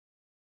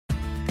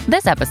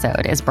This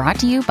episode is brought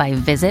to you by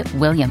Visit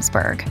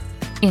Williamsburg.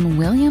 In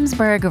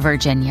Williamsburg,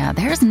 Virginia,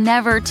 there's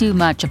never too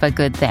much of a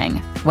good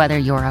thing. Whether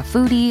you're a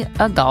foodie,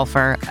 a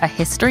golfer, a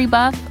history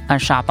buff, a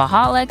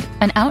shopaholic,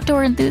 an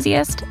outdoor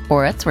enthusiast,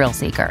 or a thrill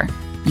seeker,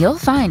 you'll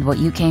find what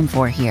you came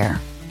for here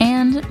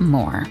and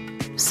more.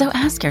 So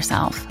ask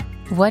yourself,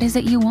 what is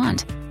it you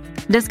want?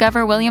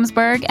 Discover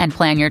Williamsburg and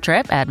plan your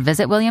trip at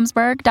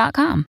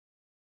visitwilliamsburg.com.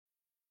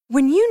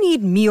 When you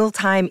need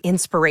mealtime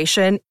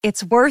inspiration,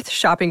 it's worth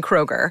shopping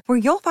Kroger, where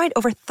you'll find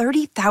over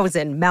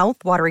 30,000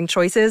 mouth-watering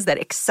choices that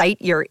excite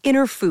your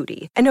inner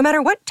foodie. And no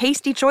matter what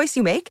tasty choice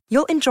you make,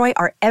 you'll enjoy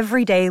our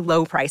everyday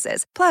low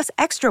prices, plus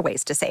extra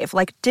ways to save,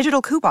 like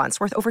digital coupons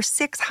worth over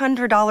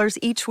 $600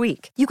 each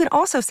week. You can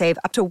also save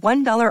up to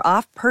 $1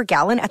 off per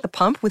gallon at the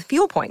pump with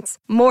fuel points.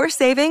 More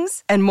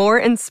savings and more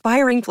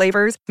inspiring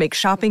flavors make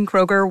shopping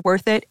Kroger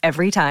worth it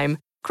every time.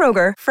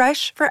 Kroger,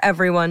 fresh for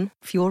everyone.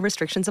 Fuel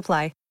restrictions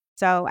apply.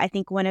 So I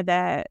think one of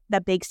the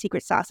big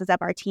secret sauces of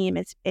our team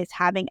is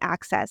having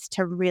access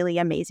to really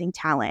amazing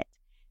talent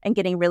and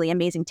getting really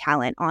amazing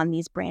talent on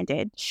these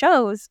branded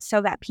shows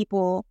so that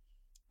people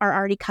are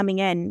already coming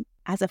in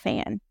as a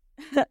fan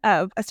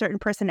of a certain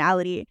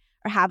personality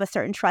or have a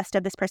certain trust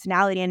of this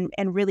personality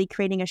and really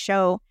creating a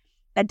show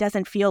that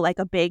doesn't feel like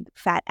a big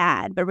fat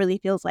ad, but really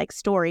feels like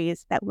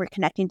stories that we're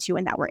connecting to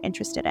and that we're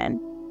interested in.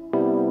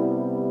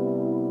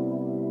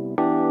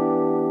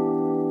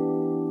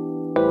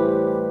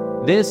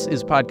 This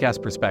is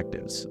Podcast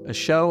Perspectives, a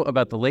show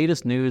about the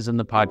latest news in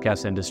the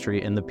podcast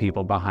industry and the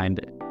people behind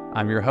it.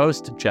 I'm your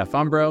host, Jeff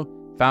Umbro,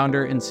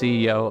 founder and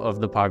CEO of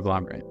The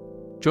Podglomerate.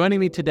 Joining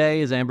me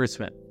today is Amber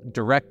Smith,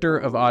 Director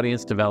of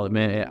Audience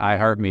Development at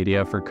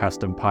iHeartMedia for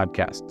Custom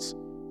Podcasts,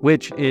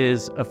 which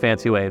is a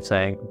fancy way of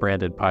saying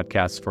branded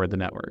podcasts for the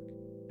network.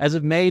 As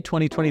of May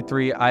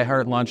 2023,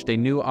 iHeart launched a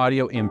new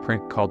audio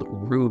imprint called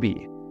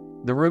Ruby.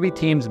 The Ruby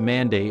team's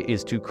mandate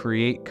is to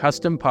create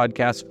custom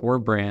podcasts for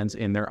brands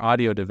in their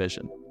audio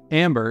division.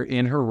 Amber,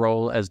 in her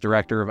role as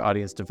Director of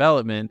Audience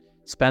Development,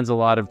 spends a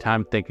lot of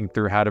time thinking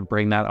through how to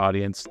bring that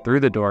audience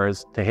through the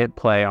doors to hit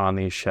play on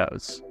these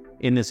shows.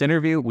 In this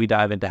interview, we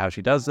dive into how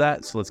she does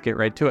that, so let's get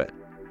right to it.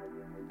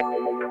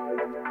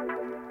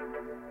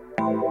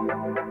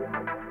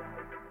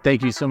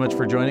 Thank you so much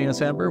for joining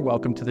us, Amber.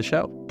 Welcome to the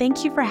show.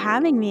 Thank you for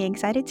having me.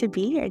 Excited to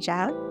be here,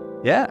 Jeff.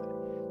 Yeah.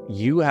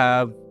 You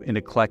have an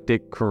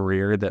eclectic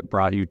career that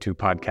brought you to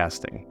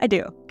podcasting. I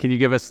do. Can you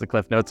give us the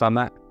cliff notes on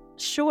that?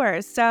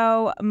 Sure.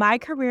 So my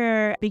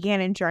career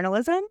began in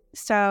journalism.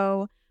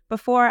 So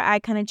before I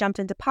kind of jumped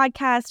into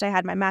podcast, I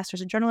had my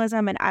master's in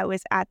journalism and I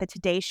was at the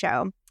Today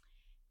Show.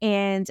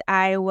 And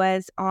I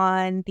was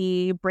on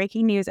the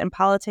breaking news and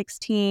politics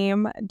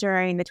team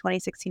during the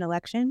 2016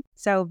 election.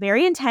 So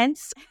very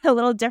intense, a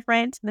little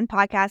different than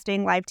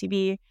podcasting, live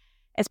TV.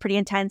 It's pretty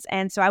intense.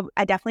 And so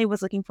I definitely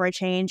was looking for a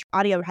change.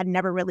 Audio had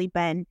never really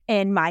been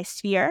in my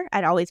sphere.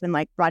 I'd always been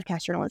like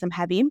broadcast journalism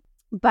heavy.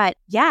 But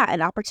yeah,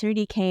 an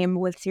opportunity came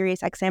with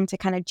SiriusXM to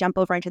kind of jump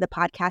over into the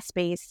podcast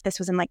space. This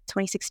was in like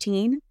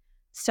 2016.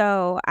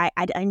 So I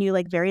knew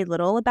like very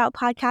little about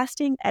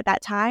podcasting at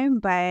that time,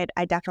 but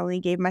I definitely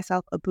gave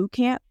myself a boot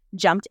camp,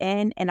 jumped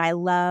in, and I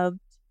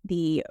loved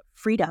the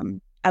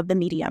freedom of the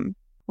medium.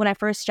 When I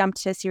first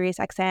jumped to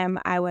SiriusXM,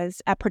 I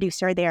was a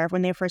producer there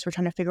when they first were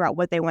trying to figure out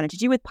what they wanted to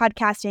do with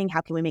podcasting. How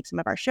can we make some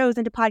of our shows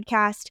into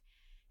podcast?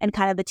 And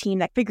kind of the team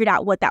that figured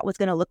out what that was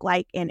going to look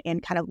like and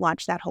kind of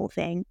launched that whole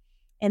thing.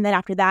 And then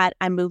after that,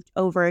 I moved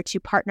over to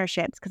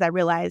partnerships because I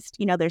realized,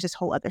 there's this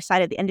whole other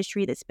side of the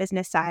industry, this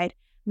business side.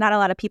 Not a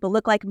lot of people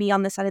look like me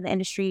on this side of the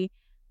industry.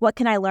 What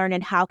can I learn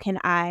and how can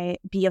I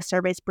be of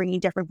service,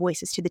 bringing different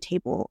voices to the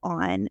table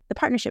on the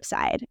partnership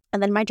side?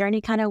 And then my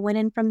journey kind of went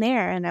in from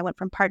there. And I went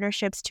from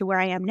partnerships to where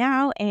I am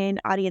now in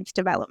audience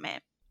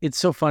development. It's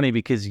so funny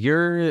because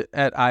you're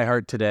at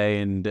iHeart today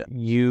and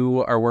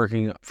you are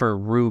working for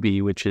Ruby,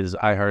 which is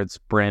iHeart's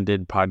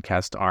branded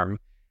podcast arm.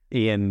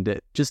 And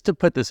just to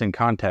put this in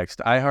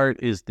context,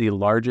 iHeart is the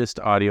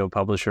largest audio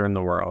publisher in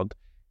the world.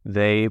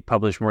 They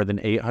publish more than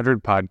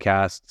 800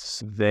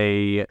 podcasts.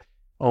 They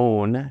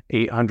own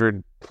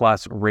 800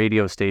 plus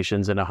radio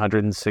stations in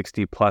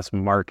 160 plus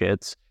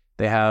markets.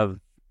 They have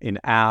an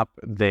app.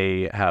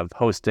 They have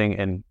hosting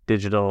and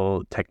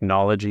digital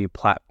technology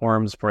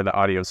platforms for the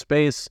audio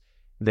space.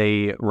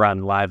 They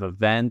run live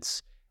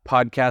events.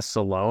 Podcasts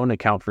alone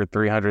account for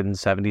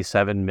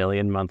 377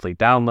 million monthly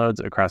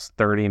downloads across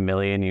 30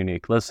 million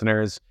unique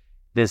listeners.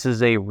 This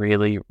is a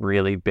really,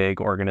 really big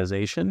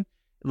organization.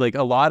 Like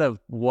a lot of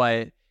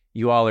what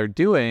you all are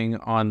doing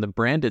on the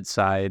branded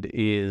side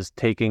is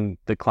taking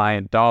the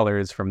client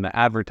dollars from the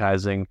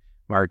advertising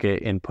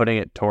market and putting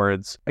it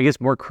towards, I guess,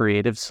 more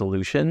creative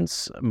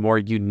solutions, more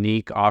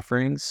unique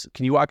offerings.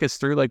 Can you walk us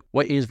through, like,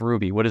 what is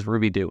Ruby? What does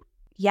Ruby do?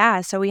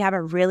 Yeah, so we have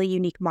a really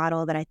unique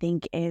model that I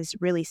think is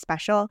really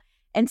special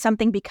and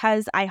something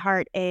because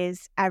iHeart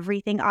is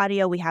everything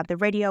audio. We have the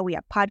radio, we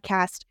have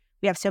podcast,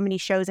 we have so many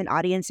shows and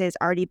audiences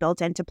already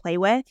built in to play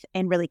with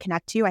and really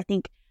connect to. I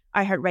think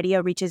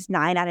iHeartRadio reaches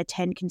 9 out of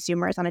 10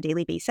 consumers on a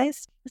daily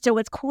basis. So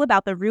what's cool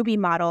about the Ruby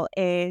model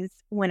is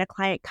when a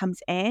client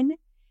comes in,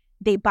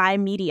 they buy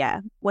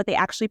media. What they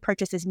actually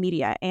purchase is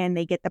media, and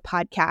they get the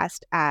podcast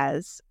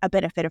as a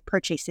benefit of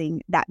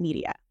purchasing that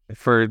media.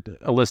 For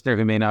a listener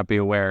who may not be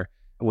aware,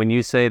 when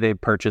you say they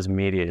purchase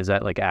media, is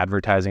that like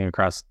advertising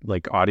across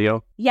like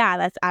audio? Yeah,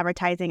 that's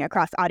advertising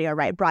across audio,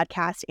 right?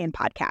 Broadcast and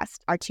podcast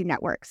are two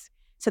networks.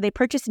 So they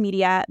purchase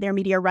media. Their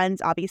media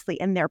runs obviously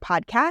in their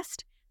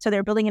podcast. So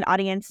they're building an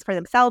audience for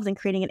themselves and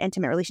creating an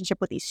intimate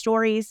relationship with these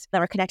stories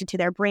that are connected to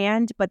their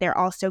brand, but they're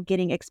also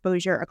getting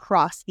exposure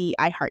across the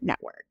iHeart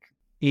network.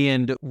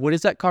 And what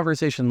does that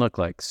conversation look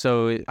like?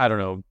 So I don't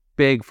know,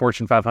 big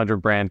Fortune 500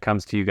 brand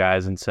comes to you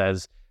guys and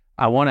says,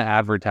 I want to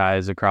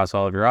advertise across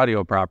all of your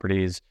audio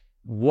properties.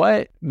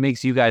 What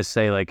makes you guys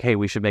say like, hey,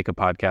 we should make a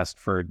podcast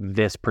for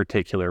this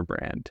particular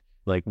brand?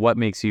 Like what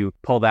makes you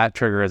pull that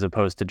trigger as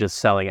opposed to just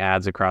selling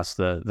ads across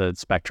the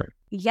spectrum?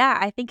 Yeah,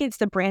 I think it's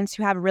the brands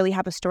who really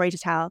have a story to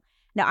tell.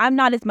 Now, I'm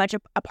not as much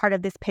a part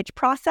of this pitch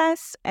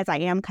process as I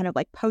am kind of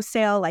like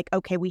post-sale, like,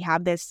 okay, we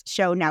have this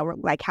show now, we're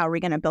like, how are we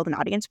going to build an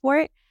audience for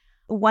it?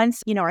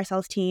 Once, our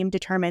sales team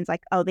determines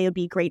like, oh, they would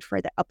be great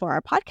for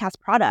our podcast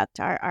product,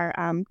 our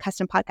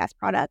custom podcast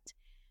product,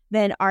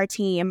 then our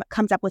team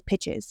comes up with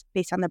pitches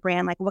based on the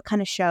brand, like what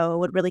kind of show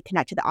would really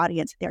connect to the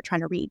audience that they're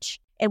trying to reach.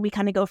 And we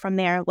kind of go from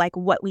there, like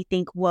what we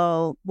think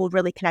will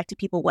really connect to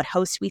people, what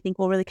hosts we think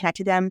will really connect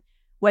to them,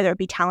 whether it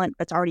be talent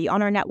that's already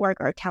on our network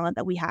or talent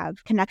that we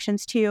have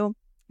connections to.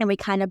 And we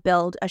kind of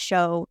build a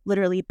show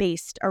literally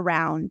based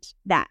around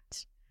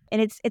that.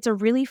 And it's a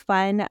really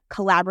fun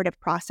collaborative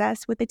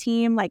process with the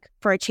team. Like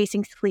for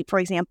Chasing Sleep, for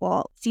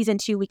example, season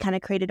 2, we kind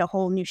of created a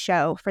whole new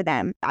show for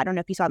them. I don't know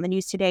if you saw in the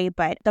news today,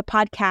 but the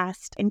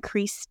podcast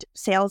increased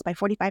sales by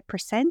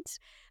 45%.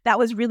 That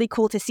was really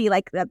cool to see,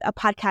 like a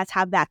podcast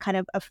have that kind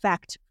of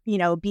effect,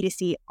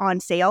 B2C on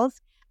sales.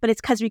 But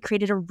it's because we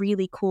created a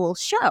really cool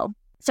show.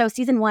 So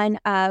season 1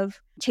 of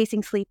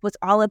Chasing Sleep was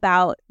all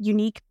about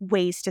unique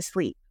ways to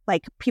sleep,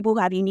 like people who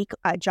have unique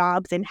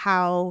jobs and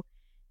how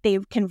they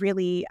can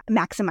really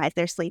maximize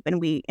their sleep. And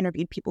we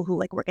interviewed people who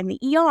like work in the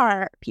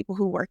ER, people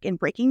who work in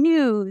breaking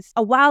news,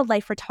 a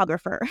wildlife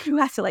photographer who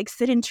has to like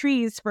sit in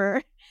trees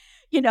for,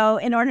 an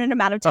inordinate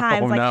amount of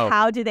time.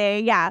 How do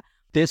they,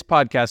 This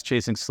podcast,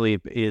 Chasing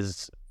Sleep,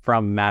 is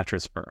from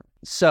Mattress Firm.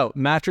 So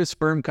Mattress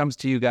Firm comes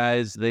to you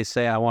guys. They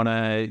say, I want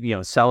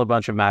to, sell a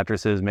bunch of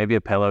mattresses, maybe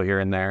a pillow here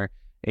and there.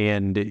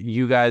 And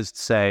you guys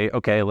say,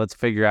 okay, let's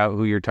figure out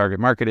who your target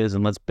market is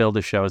and let's build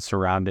a show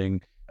surrounding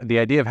the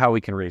idea of how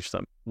we can reach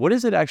them. What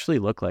does it actually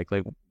look like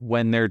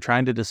when they're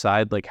trying to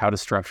decide like how to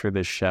structure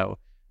this show?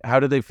 How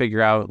do they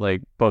figure out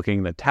like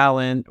booking the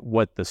talent,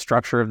 what the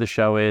structure of the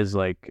show is,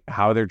 like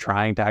how they're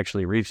trying to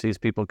actually reach these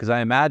people? Because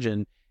I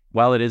imagine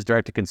while it is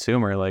direct to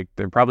consumer, like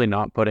they're probably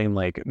not putting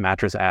like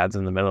mattress ads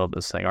in the middle of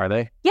this thing, are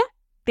they?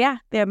 Yeah,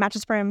 the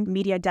Mattress Firm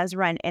media does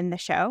run in the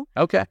show.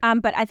 Okay.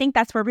 But I think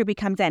that's where Ruby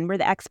comes in. We're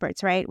the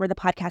experts, right? We're the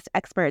podcast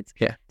experts.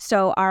 Yeah.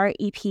 So our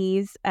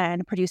EPs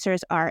and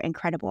producers are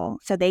incredible.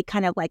 So they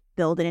kind of like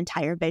build an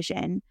entire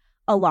vision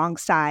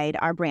alongside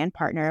our brand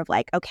partner of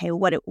like, okay,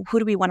 who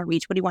do we want to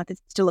reach? What do you want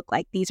this to look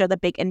like? These are the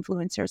big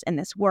influencers in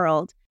this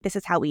world. This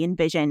is how we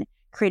envision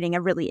creating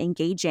a really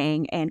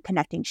engaging and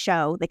connecting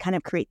show. They kind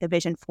of create the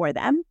vision for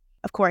them.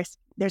 Of course,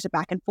 there's a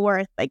back and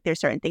forth. Like there's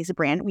certain things the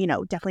brand,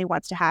 definitely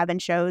wants to have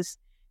and shows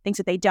things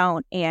that they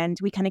don't. And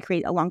we kind of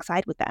create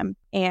alongside with them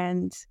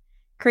and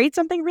create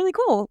something really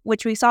cool,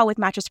 which we saw with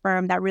Mattress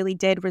Firm that really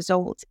did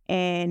result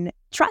in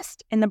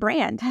trust in the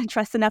brand,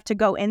 trust enough to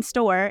go in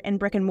store in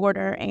brick and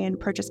mortar and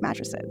purchase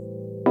mattresses.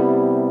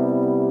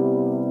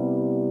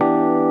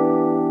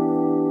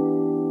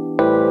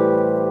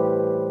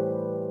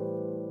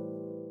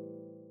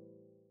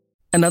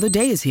 Another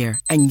day is here,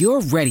 and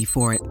you're ready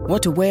for it.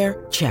 What to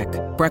wear? Check.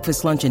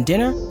 Breakfast, lunch, and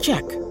dinner?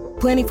 Check.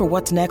 Planning for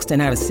what's next and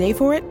how to save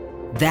for it?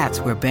 That's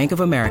where Bank of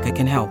America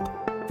can help.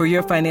 For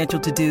your financial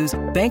to-dos,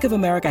 Bank of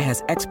America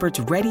has experts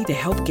ready to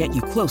help get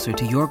you closer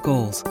to your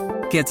goals.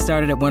 Get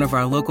started at one of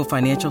our local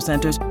financial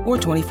centers or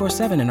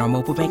 24/7 in our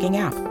mobile banking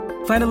app.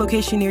 Find a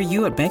location near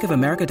you at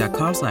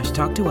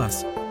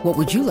bankofamerica.com/talktous. What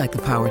would you like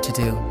the power to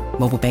do?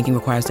 Mobile banking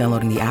requires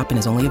downloading the app and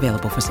is only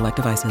available for select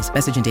devices.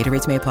 Message and data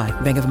rates may apply.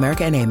 Bank of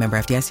America N.A., member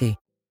FDIC.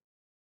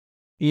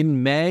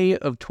 In May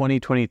of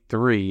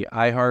 2023,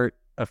 iHeart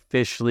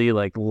officially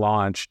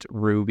launched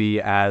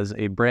Ruby as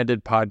a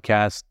branded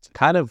podcast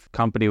kind of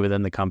company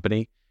within the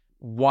company.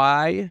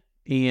 Why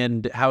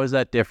and how is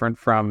that different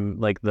from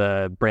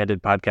the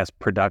branded podcast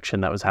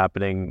production that was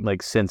happening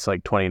since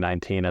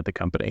 2019 at the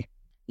company?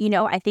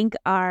 I think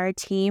our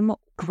team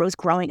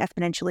growing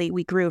exponentially.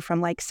 We grew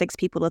from 6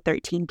 people to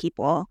 13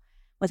 people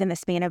within the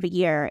span of a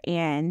year.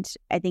 And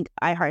I think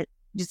iHeart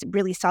just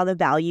really saw the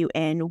value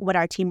in what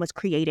our team was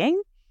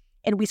creating.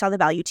 And we saw the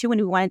value too, and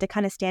we wanted to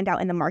kind of stand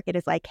out in the market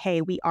as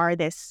hey, we are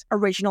this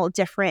original,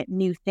 different,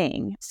 new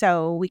thing.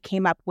 So we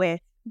came up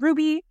with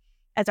Ruby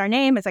as our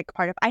name, as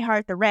part of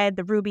iHeart, the red,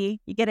 the Ruby,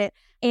 you get it.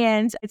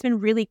 And it's been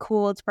really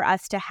cool for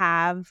us to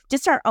have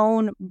just our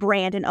own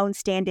brand and own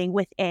standing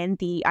within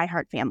the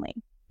iHeart family.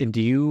 And do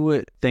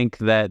you think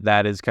that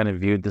that is kind of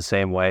viewed the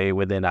same way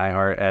within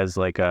iHeart as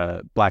like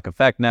a Black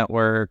Effect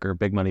Network or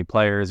Big Money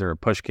Players or a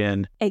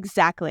Pushkin?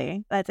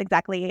 Exactly. That's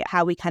exactly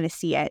how we kind of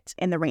see it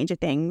in the range of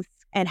things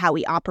and how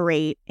we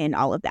operate in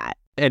all of that.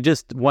 And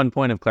just one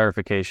point of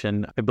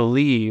clarification, I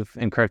believe,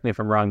 and correct me if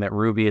I'm wrong, that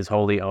Ruby is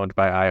wholly owned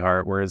by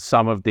iHeart, whereas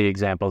some of the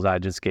examples I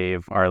just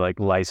gave are like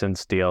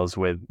license deals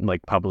with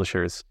like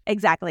publishers.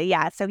 Exactly.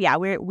 Yeah. So yeah,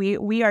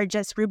 we are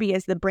just, Ruby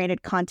is the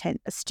branded content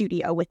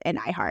studio within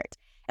iHeart.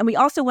 And we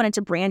also wanted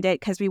to brand it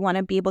because we want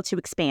to be able to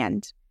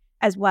expand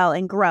as well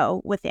and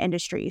grow with the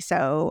industry.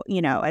 So,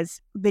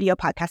 as video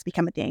podcasts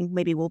become a thing,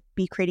 maybe we'll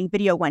be creating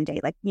video one day,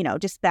 like,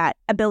 just that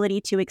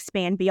ability to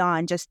expand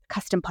beyond just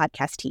custom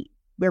podcast team.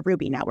 We're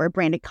Ruby now. We're a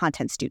branded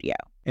content studio.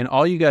 And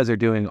all you guys are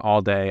doing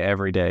all day,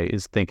 every day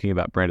is thinking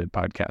about branded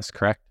podcasts,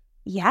 correct?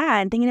 Yeah.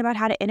 And thinking about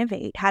how to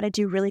innovate, how to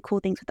do really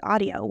cool things with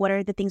audio. What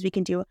are the things we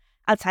can do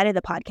outside of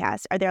the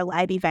podcast? Are there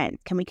live events?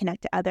 Can we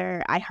connect to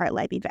other iHeart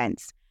live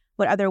events?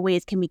 What other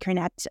ways can we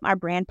connect our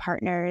brand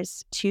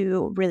partners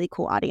to really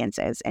cool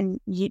audiences and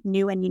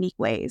new and unique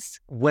ways?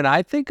 When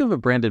I think of a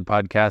branded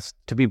podcast,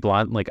 to be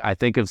blunt, like I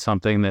think of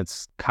something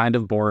that's kind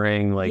of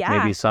boring, like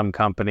maybe some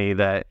company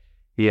that,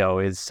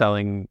 is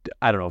selling,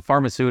 I don't know,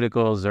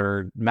 pharmaceuticals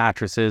or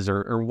mattresses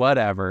or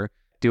whatever,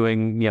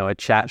 doing, a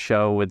chat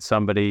show with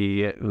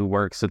somebody who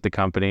works at the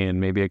company and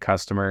maybe a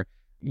customer.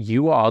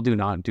 You all do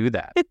not do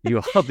that.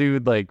 You all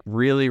do like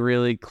really,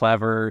 really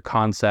clever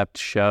concept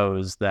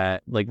shows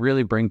that like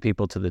really bring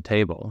people to the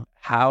table.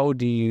 How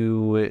do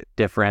you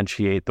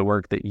differentiate the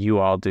work that you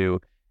all do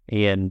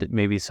and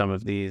maybe some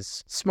of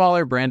these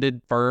smaller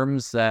branded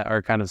firms that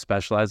are kind of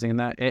specializing in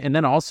that? And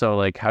then also,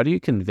 like, how do you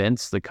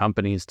convince the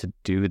companies to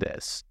do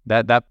this?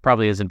 That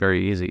probably isn't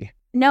very easy.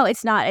 No,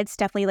 it's not. It's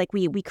definitely like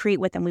we create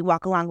with them, we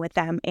walk along with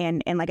them.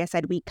 And like I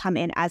said, we come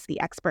in as the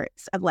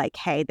experts of like,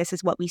 hey, this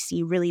is what we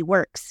see really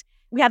works.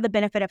 We have the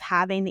benefit of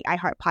having the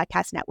iHeart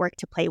Podcast Network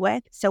to play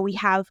with. So we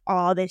have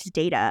all this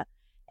data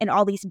and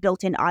all these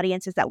built-in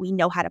audiences that we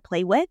know how to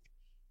play with.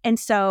 And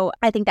so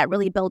I think that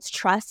really builds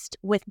trust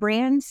with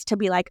brands to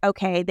be like,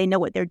 okay, they know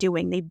what they're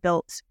doing. They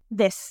built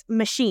this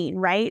machine,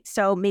 right?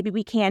 So maybe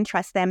we can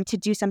trust them to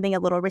do something a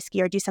little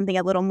riskier, do something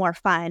a little more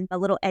fun, a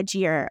little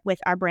edgier with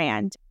our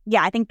brand.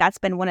 Yeah, I think that's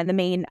been one of the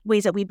main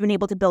ways that we've been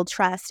able to build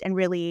trust and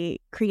really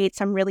create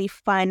some really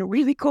fun,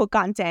 really cool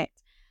content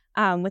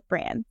with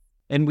brands.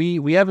 And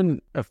we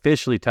haven't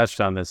officially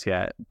touched on this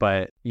yet,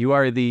 but you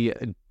are the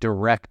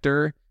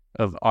director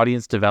of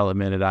audience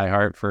development at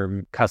iHeart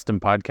for custom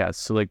podcasts.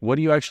 So like, what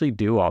do you actually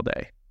do all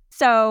day?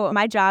 So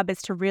my job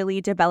is to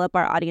really develop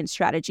our audience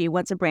strategy.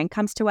 Once a brand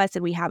comes to us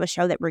and we have a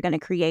show that we're going to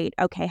create,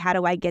 okay, how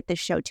do I get this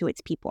show to its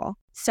people?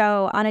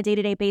 So on a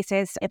day-to-day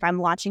basis, if I'm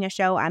launching a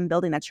show, I'm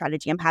building that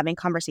strategy. I'm having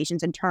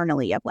conversations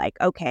internally of like,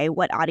 okay,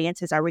 what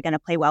audiences are we going to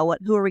play well?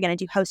 Who are we going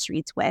to do host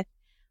reads with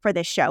for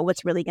this show?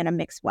 What's really going to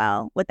mix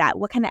well with that?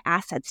 What kind of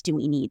assets do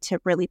we need to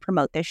really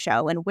promote this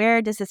show? And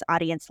where does this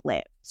audience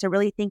live? So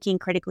really thinking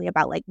critically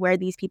about like where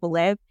these people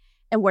live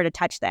and where to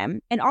touch them.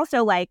 And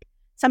also like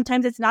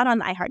sometimes it's not on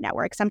the iHeart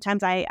Network.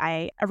 Sometimes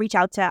I reach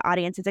out to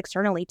audiences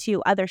externally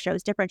to other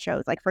shows, different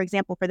shows. Like for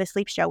example, for the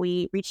sleep show,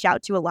 we reached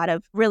out to a lot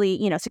of really,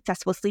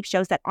 successful sleep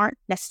shows that aren't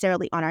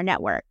necessarily on our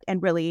network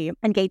and really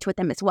engage with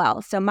them as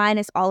well. So mine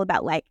is all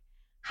about like,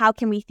 how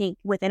can we think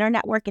within our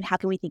network and how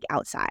can we think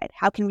outside?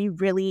 How can we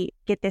really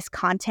get this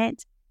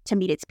content to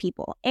meet its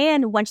people?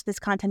 And once this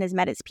content has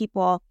met its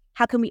people,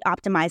 how can we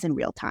optimize in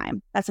real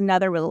time? That's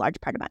another really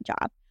large part of my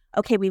job.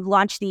 Okay, we've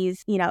launched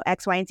these,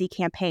 X, Y, and Z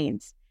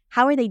campaigns.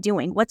 How are they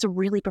doing? What's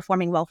really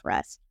performing well for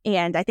us?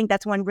 And I think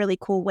that's one really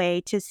cool way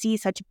to see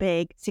such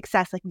big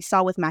success like we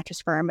saw with Mattress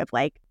Firm of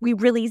like, we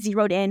really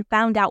zeroed in,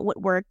 found out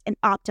what worked and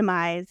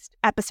optimized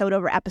episode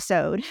over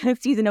episode,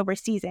 season over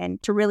season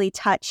to really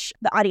touch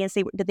the audience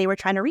that they were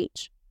trying to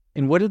reach.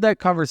 And what did that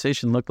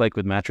conversation look like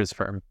with Mattress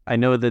Firm? I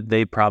know that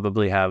they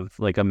probably have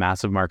like a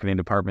massive marketing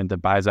department that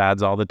buys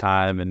ads all the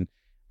time,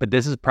 but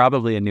this is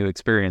probably a new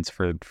experience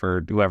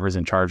for whoever's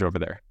in charge over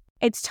there.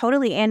 It's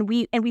totally, and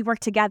we work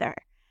together.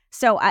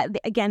 So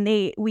again,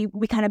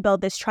 we kind of build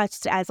this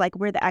trust as like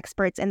we're the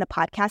experts in the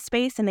podcast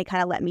space and they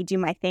kind of let me do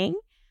my thing.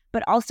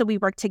 But also we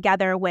work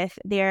together with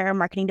their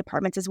marketing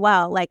departments as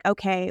well. Like,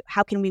 okay,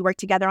 how can we work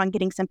together on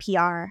getting some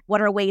PR?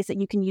 What are ways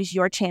that you can use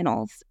your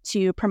channels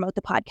to promote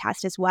the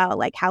podcast as well?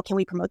 Like, how can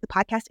we promote the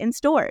podcast in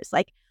stores?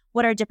 Like,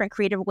 what are different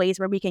creative ways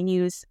where we can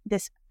use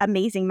this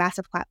amazing,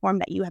 massive platform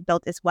that you have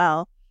built as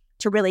well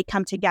to really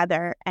come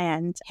together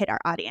and hit our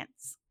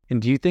audience?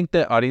 And do you think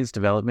that audience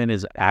development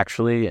is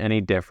actually any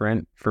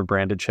different for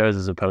branded shows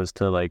as opposed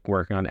to like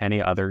working on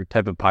any other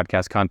type of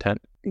podcast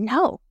content?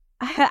 No.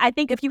 I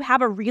think if you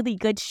have a really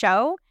good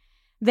show,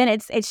 then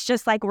it's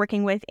just like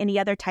working with any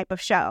other type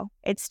of show.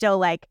 It's still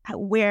like,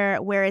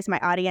 where is my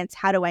audience?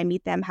 How do I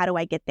meet them? How do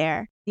I get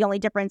there? The only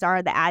difference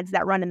are the ads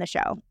that run in the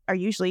show are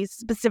usually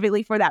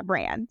specifically for that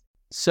brand.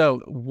 So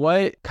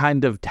what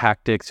kind of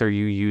tactics are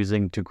you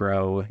using to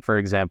grow, for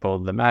example,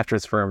 the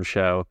Mattress Firm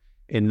show?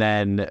 And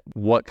then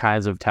what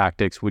kinds of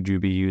tactics would you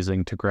be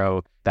using to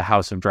grow the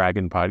House of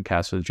Dragon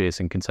podcast with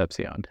Jason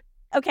Concepcion?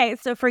 Okay,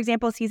 so for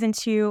example, season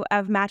 2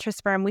 of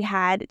Mattress Firm, we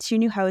had 2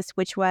 new hosts,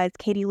 which was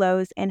Katie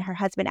Lowe's and her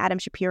husband, Adam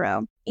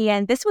Shapiro.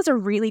 And this was a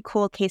really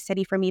cool case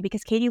study for me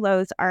because Katie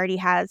Lowe's already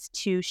has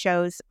 2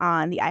 shows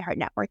on the iHeart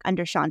Network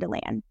under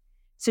Shondaland.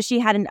 So she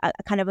had a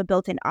kind of a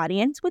built-in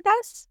audience with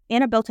us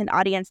and a built-in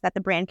audience that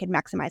the brand could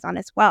maximize on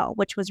as well,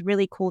 which was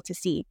really cool to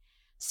see.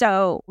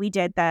 So we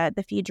did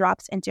the feed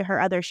drops into her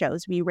other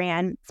shows. We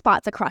ran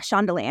spots across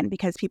Shondaland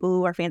because people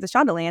who are fans of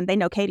Shondaland, they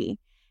know Katie.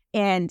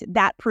 And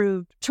that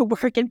proved to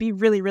work and be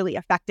really, really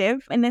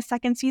effective in this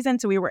second season.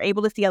 So we were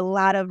able to see a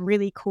lot of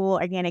really cool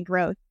organic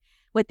growth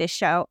with this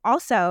show.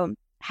 Also,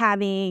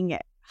 having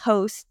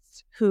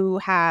hosts who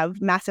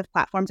have massive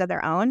platforms of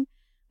their own,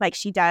 like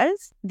she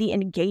does, the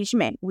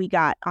engagement we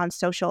got on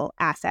social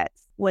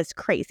assets was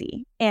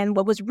crazy. And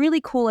what was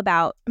really cool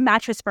about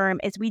Mattress Firm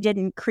is we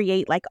didn't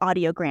create like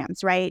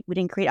audiograms, right? We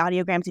didn't create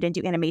audiograms. We didn't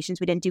do animations.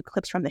 We didn't do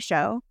clips from the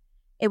show.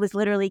 It was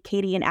literally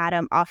Katie and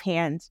Adam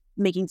offhand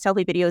making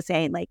selfie videos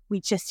saying, like, we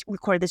just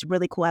recorded this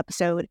really cool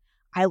episode.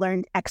 I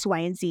learned X, Y,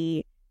 and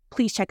Z.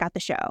 Please check out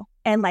the show.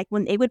 And like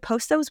when they would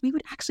post those, we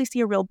would actually see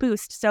a real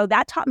boost. So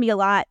that taught me a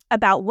lot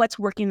about what's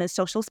working in the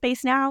social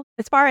space now.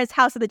 As far as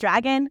House of the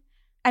Dragon,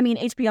 I mean,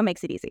 HBO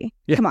makes it easy.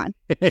 Yeah. Come on.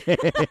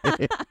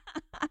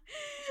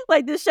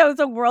 Like this show is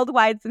a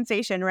worldwide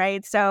sensation,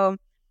 right? So,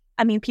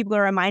 I mean, people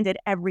are reminded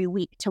every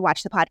week to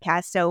watch the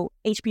podcast. So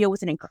HBO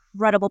was an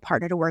incredible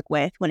partner to work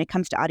with when it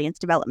comes to audience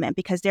development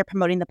because they're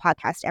promoting the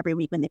podcast every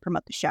week when they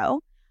promote the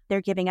show.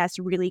 They're giving us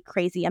really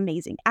crazy,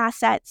 amazing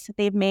assets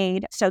they've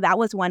made. So that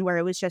was one where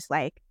it was just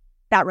like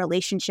that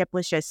relationship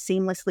was just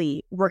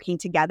seamlessly working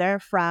together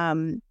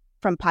from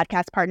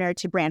podcast partner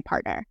to brand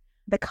partner.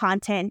 The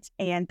content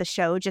and the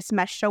show just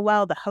meshed so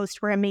well. The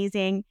hosts were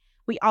amazing.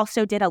 We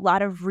also did a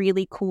lot of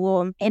really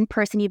cool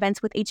in-person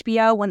events with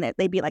HBO when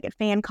they'd be like at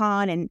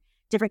FanCon and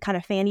different kind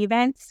of fan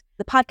events.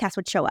 The podcast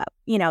would show up.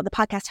 You know, the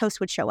podcast host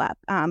would show up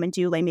and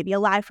do like maybe a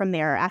live from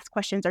there, or ask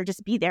questions, or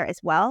just be there as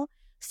well.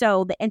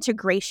 So the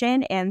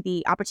integration and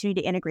the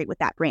opportunity to integrate with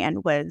that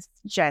brand was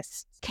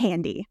just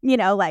candy. You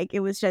know, like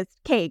it was just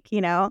cake,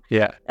 you know,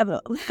 yeah, of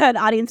an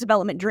audience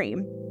development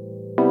dream.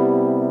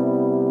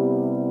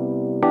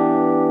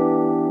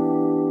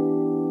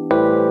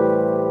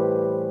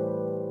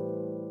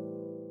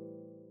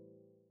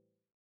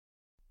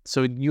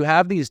 So you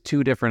have these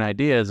 2 different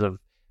ideas of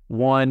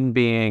one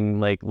being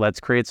like, let's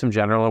create some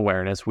general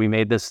awareness. We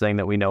made this thing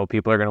that we know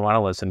people are going to want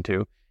to listen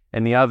to.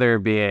 And the other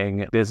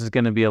being, this is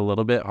going to be a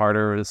little bit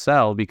harder to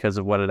sell because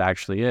of what it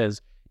actually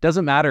is.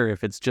 Doesn't matter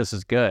if it's just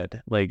as good.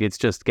 Like it's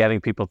just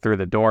getting people through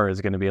the door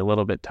is going to be a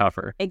little bit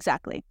tougher.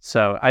 Exactly.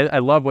 So I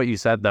love what you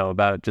said though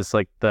about just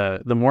like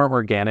the more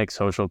organic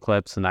social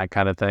clips and that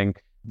kind of thing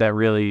that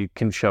really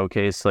can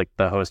showcase like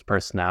the host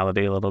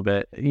personality a little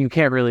bit. You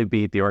can't really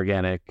beat the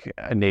organic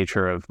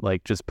nature of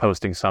like just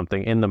posting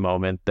something in the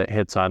moment that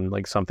hits on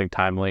like something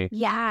timely.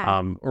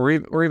 Yeah. Or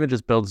even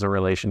just builds a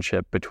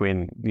relationship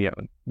between, you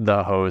know,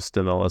 the host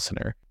and the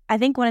listener. I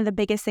think one of the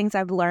biggest things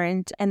I've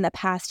learned in the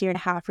past year and a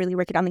half really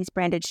working on these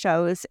branded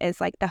shows is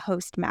like the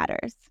host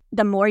matters.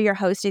 The more your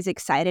host is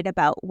excited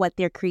about what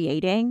they're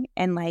creating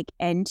and like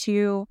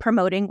into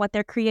promoting what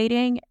they're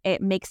creating,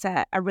 it makes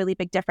a really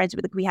big difference.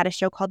 We had a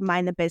show called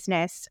Mind the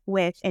Business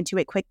with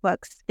Intuit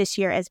QuickBooks this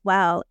year as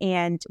well.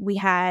 And we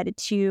had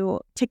 2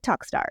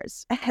 TikTok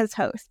stars as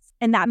hosts.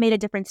 And that made a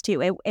difference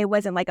too. It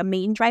wasn't like a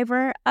main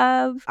driver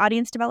of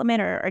audience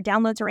development or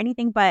downloads or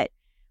anything, but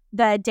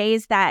the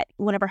days that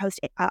one of our hosts,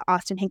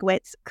 Austin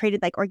Hinkowitz,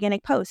 created like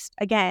organic posts,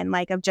 again,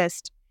 like of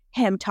just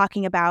him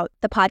talking about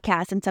the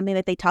podcast and something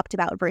that they talked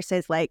about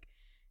versus like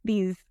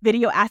these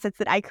video assets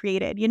that I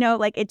created, you know,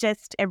 like it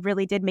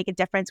really did make a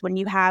difference when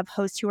you have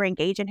hosts who are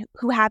engaged and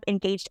who have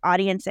engaged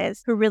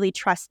audiences who really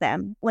trust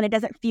them when it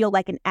doesn't feel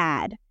like an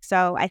ad.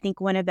 So I think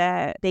one of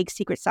the big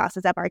secret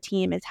sauces of our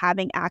team is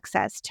having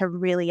access to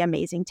really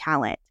amazing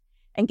talent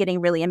and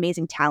getting really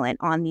amazing talent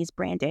on these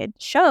branded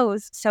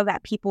shows so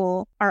that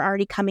people are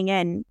already coming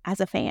in as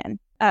a fan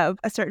of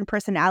a certain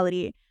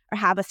personality or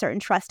have a certain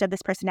trust of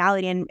this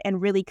personality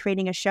and really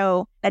creating a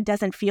show that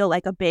doesn't feel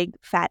like a big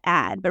fat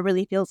ad, but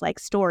really feels like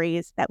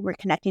stories that we're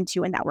connecting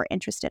to and that we're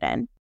interested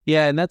in.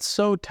 Yeah, and that's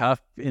so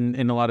tough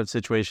in a lot of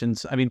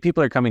situations. I mean,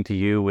 people are coming to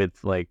you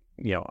with like,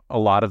 you know, a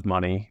lot of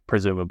money,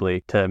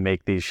 presumably, to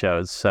make these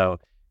shows. So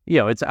you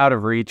know, it's out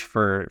of reach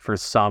for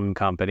some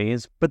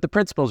companies, but the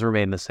principles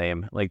remain the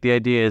same. Like the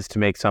idea is to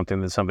make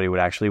something that somebody would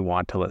actually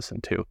want to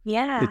listen to.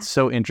 Yeah. It's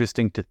so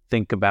interesting to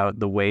think about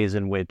the ways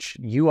in which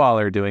you all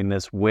are doing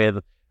this with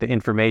the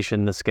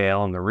information, the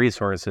scale, and the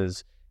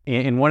resources.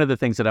 And one of the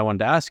things that I wanted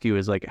to ask you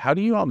is like, how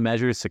do you all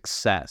measure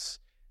success?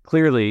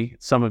 Clearly,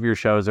 some of your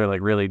shows are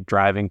like really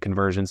driving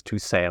conversions to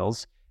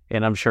sales,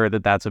 and I'm sure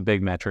that that's a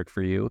big metric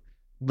for you.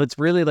 Let's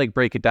really like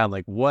break it down.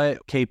 Like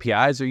what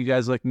KPIs are you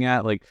guys looking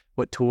at? Like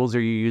what tools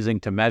are you using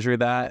to measure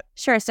that?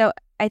 Sure. So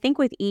I think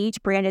with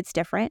each brand, it's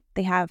different.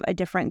 They have a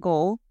different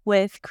goal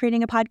with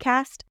creating a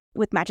podcast.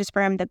 With Mattress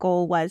Firm, the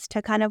goal was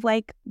to kind of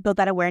like build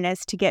that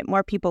awareness to get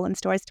more people in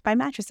stores to buy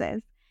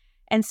mattresses.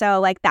 And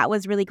so like that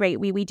was really great.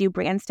 We do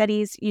brand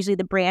studies. Usually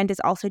the brand is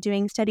also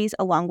doing studies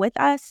along with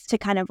us to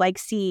kind of like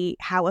see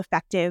how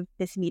effective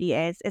this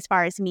media is. As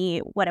far as me,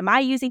 what am I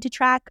using to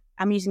track?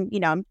 I'm using,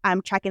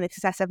 I'm tracking the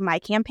success of my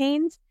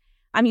campaigns.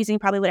 I'm using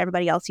probably what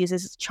everybody else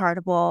uses,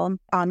 Chartable,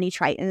 Omni,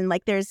 Triton.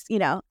 Like there's,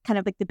 kind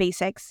of like the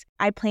basics.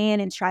 I plan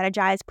and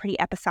strategize pretty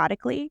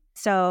episodically.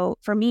 So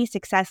for me,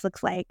 success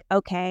looks like,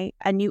 okay,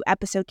 a new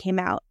episode came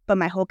out, but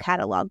my whole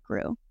catalog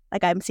grew.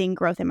 Like I'm seeing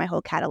growth in my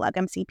whole catalog.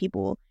 I'm seeing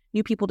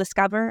new people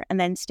discover and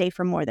then stay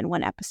for more than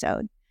one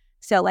episode.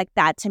 So like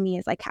that to me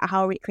is like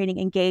how are we creating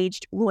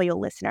engaged, loyal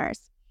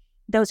listeners?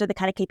 Those are the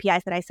kind of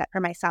KPIs that I set for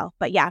myself.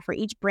 But yeah, for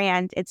each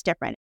brand, it's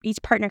different.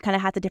 Each partner kind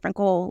of has a different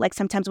goal. Like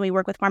sometimes when we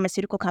work with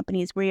pharmaceutical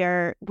companies,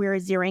 we're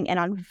zeroing in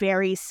on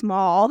very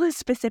small,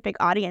 specific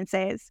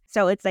audiences.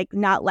 So it's like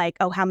not like,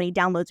 oh, how many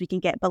downloads we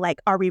can get, but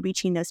like, are we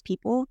reaching those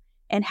people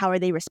and how are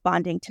they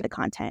responding to the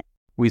content?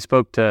 We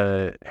spoke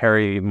to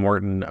Harry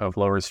Morton of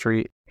Lower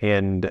Street,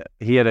 and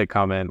he had a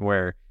comment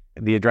where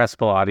the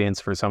addressable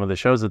audience for some of the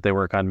shows that they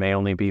work on may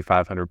only be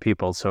 500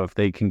 people. So if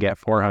they can get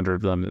 400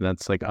 of them,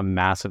 that's like a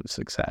massive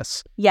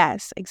success.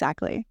 Yes,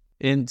 exactly.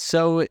 And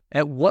so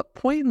at what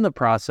point in the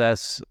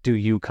process do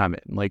you come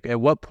in? Like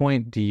at what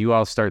point do you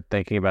all start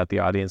thinking about the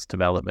audience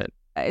development?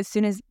 As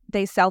soon as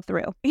they sell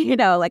through,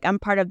 like I'm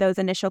part of those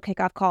initial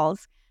kickoff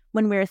calls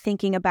when we're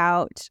thinking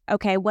about,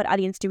 okay, what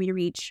audience do we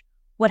reach?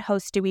 What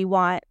hosts do we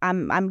want?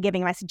 I'm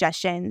giving my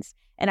suggestions.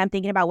 And I'm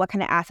thinking about what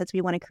kind of assets we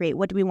want to create.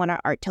 What do we want our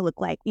art to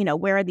look like?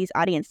 Where are these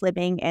audience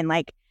living? And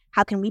like,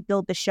 how can we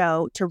build the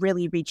show to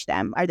really reach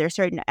them? Are there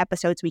certain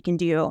episodes we can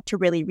do to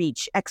really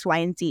reach X, Y,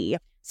 and Z?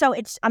 So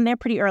I'm there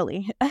pretty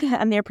early.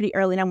 And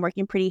I'm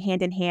working pretty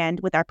hand in hand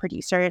with our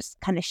producers,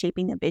 kind of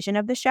shaping the vision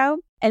of the show.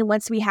 And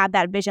once we have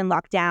that vision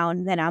locked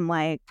down, then I'm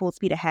like full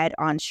speed ahead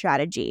on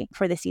strategy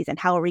for the season.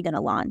 How are we going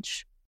to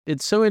launch?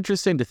 It's so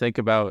interesting to think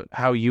about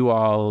how you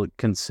all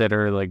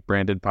consider like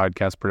branded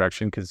podcast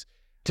production, because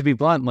to be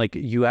blunt, like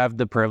you have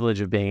the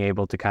privilege of being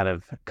able to kind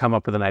of come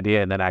up with an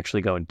idea and then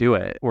actually go and do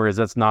it, whereas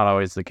that's not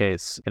always the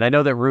case. And I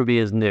know that Ruby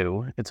is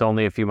new. It's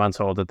only a few months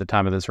old at the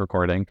time of this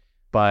recording.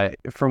 But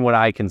from what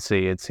I can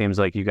see, it seems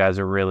like you guys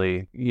are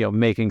really,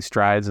 making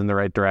strides in the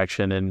right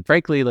direction and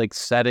frankly, like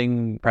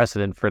setting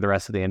precedent for the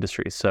rest of the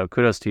industry. So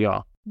kudos to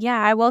y'all.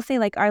 Yeah, I will say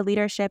like our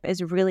leadership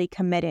is really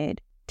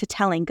committed to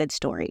telling good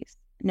stories.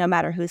 No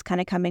matter who's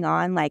kind of coming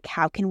on, like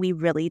how can we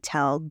really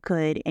tell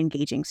good,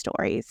 engaging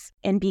stories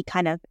and be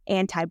kind of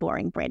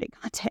anti-boring branded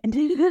content?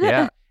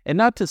 Yeah. And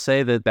not to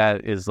say that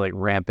that is like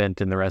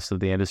rampant in the rest of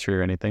the industry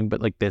or anything,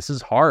 but like this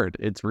is hard.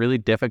 It's really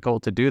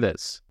difficult to do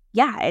this.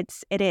 Yeah,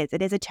 it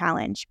is a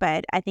challenge.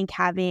 But I think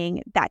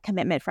having that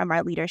commitment from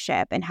our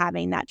leadership and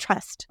having that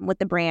trust with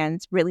the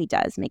brands really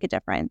does make a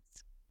difference.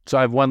 So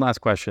I have one last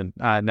question.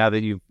 Now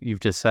that you've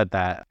just said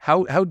that,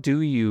 how do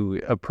you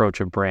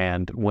approach a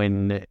brand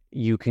when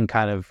you can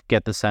kind of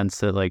get the sense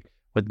that like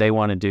what they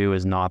want to do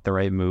is not the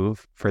right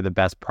move for the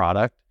best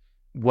product?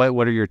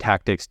 What are your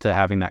tactics to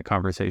having that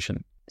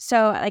conversation?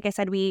 So like I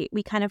said, we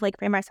kind of like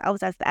frame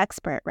ourselves as the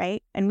expert,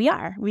 right? And we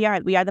are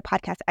the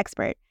podcast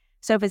expert.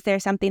 So if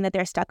there's something that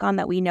they're stuck on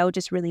that we know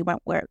just really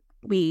won't work,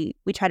 we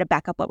try to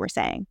back up what we're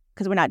saying,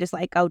 because we're not just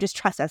like, oh, just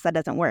trust us, that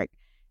doesn't work.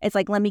 It's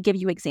like, let me give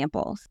you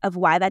examples of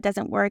why that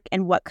doesn't work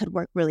and what could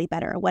work really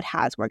better, or what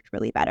has worked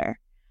really better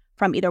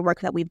from either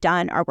work that we've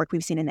done or work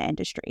we've seen in the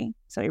industry.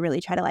 So we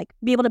really try to like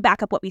be able to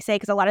back up what we say,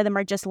 because a lot of them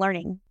are just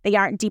learning. They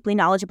aren't deeply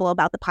knowledgeable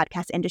about the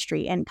podcast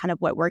industry and kind of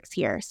what works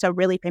here. So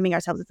really framing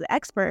ourselves as the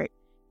expert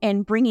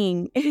and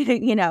bringing,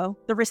 the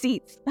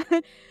receipts,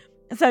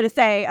 so to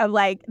say, of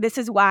like, this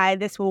is why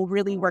this will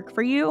really work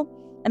for you.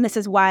 And this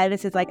is why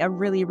this is like a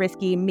really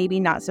risky, maybe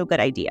not so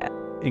good idea.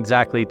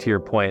 Exactly to your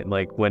point,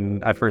 like when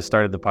I first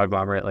started the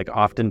Podglomerate, like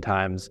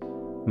oftentimes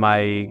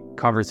my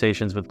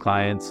conversations with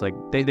clients, like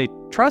they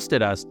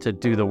trusted us to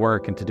do the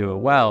work and to do it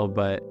well,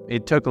 but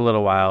it took a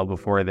little while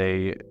before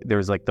there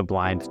was like the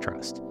blind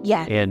trust.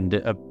 Yeah. And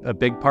a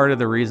big part of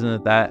the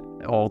reason that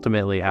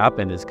ultimately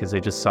happened is because they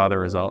just saw the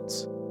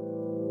results.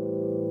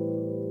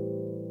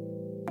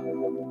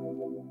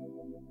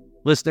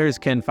 Listeners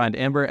can find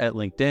Amber at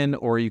LinkedIn,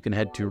 or you can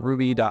head to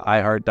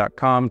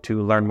ruby.iheart.com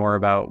to learn more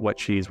about what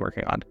she's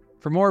working on.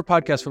 For more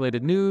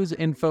podcast-related news,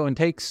 info, and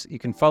takes, you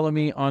can follow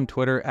me on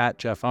Twitter at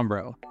Jeff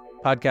Umbro.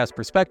 Podcast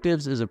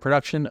Perspectives is a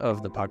production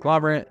of The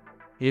Podglomerate.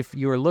 If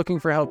you are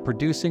looking for help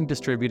producing,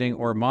 distributing,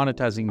 or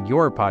monetizing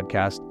your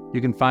podcast,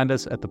 you can find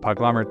us at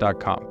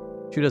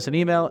thepodglomerate.com. Shoot us an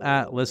email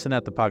at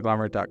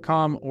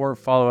listen@thepodglomerate.com or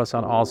follow us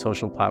on all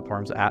social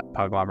platforms at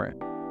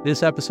Podglomerate.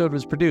 This episode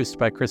was produced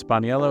by Chris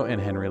Boniello and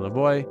Henry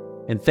Lavoie.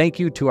 And thank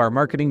you to our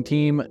marketing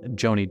team,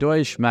 Joni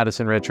Deutsch,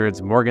 Madison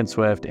Richards, Morgan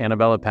Swift,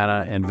 Annabella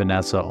Penna, and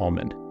Vanessa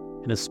Ullman.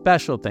 And a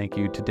special thank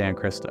you to Dan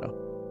Christo.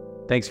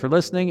 Thanks for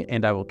listening,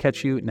 and I will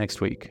catch you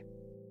next week.